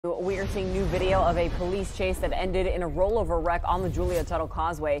We are seeing new video of a police chase that ended in a rollover wreck on the Julia Tuttle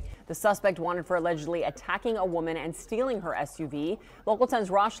Causeway. The suspect wanted for allegedly attacking a woman and stealing her SUV. Local 10's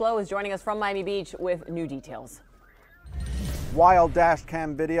Rosh Lowe is joining us from Miami Beach with new details. Wild dash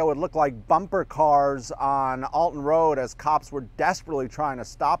cam video. It looked like bumper cars on Alton Road as cops were desperately trying to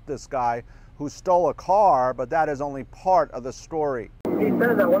stop this guy who stole a car, but that is only part of the story. He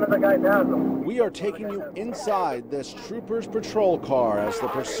said that one of the guys has them. We are taking you inside this Troopers patrol car as the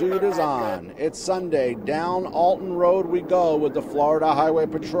pursuit is on. It's Sunday. Down Alton Road we go with the Florida Highway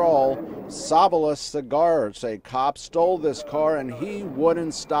Patrol. Savalas Cigar say cops stole this car and he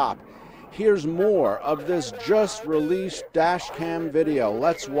wouldn't stop. Here's more of this just released dash cam video.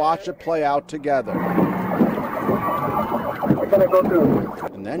 Let's watch it play out together. We're gonna go through.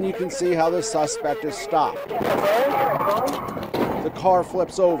 And then you can see how the suspect is stopped. The car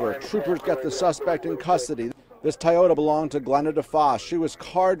flips over. Troopers get the suspect in custody. This Toyota belonged to Glenda DeFoss. She was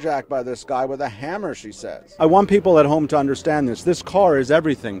carjacked by this guy with a hammer, she says. I want people at home to understand this. This car is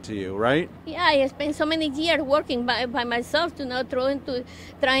everything to you, right? Yeah, I spent so many years working by myself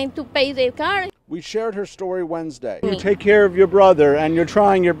trying to pay the car. We shared her story Wednesday. You take care of your brother and you're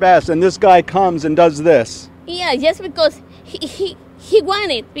trying your best, and this guy comes and does this. Yeah, just because he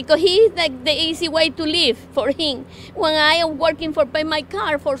wanted, because he is like the easy way to live for him. When I am working for pay my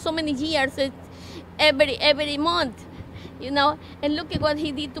car for so many years, every month, you know, and look at what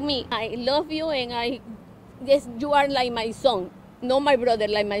he did to me. I love you, and you are like my son, not my brother,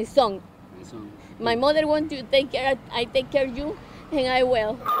 like my son. My mother wants you to take care, I take care of you, and I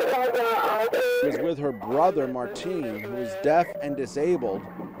will. She was with her brother, Martine, who is deaf and disabled,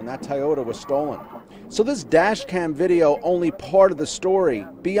 and that Toyota was stolen. So this dash cam video only part of the story.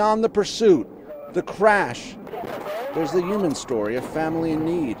 Beyond the pursuit, the crash, there's the human story of family in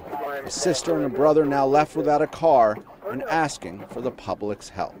need. A sister and a brother now left without a car and asking for the public's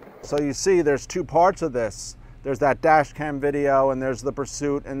help. So you see there's two parts of this. There's that dash cam video and there's the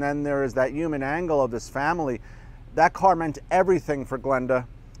pursuit, and then there is that human angle of this family. That car meant everything for Glenda.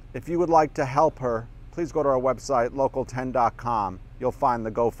 If you would like to help her, please go to our website, local10.com. You'll find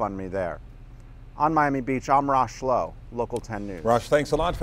the GoFundMe there. On Miami Beach, I'm Rosh Lowe, Local 10 News. Rosh, thanks a lot.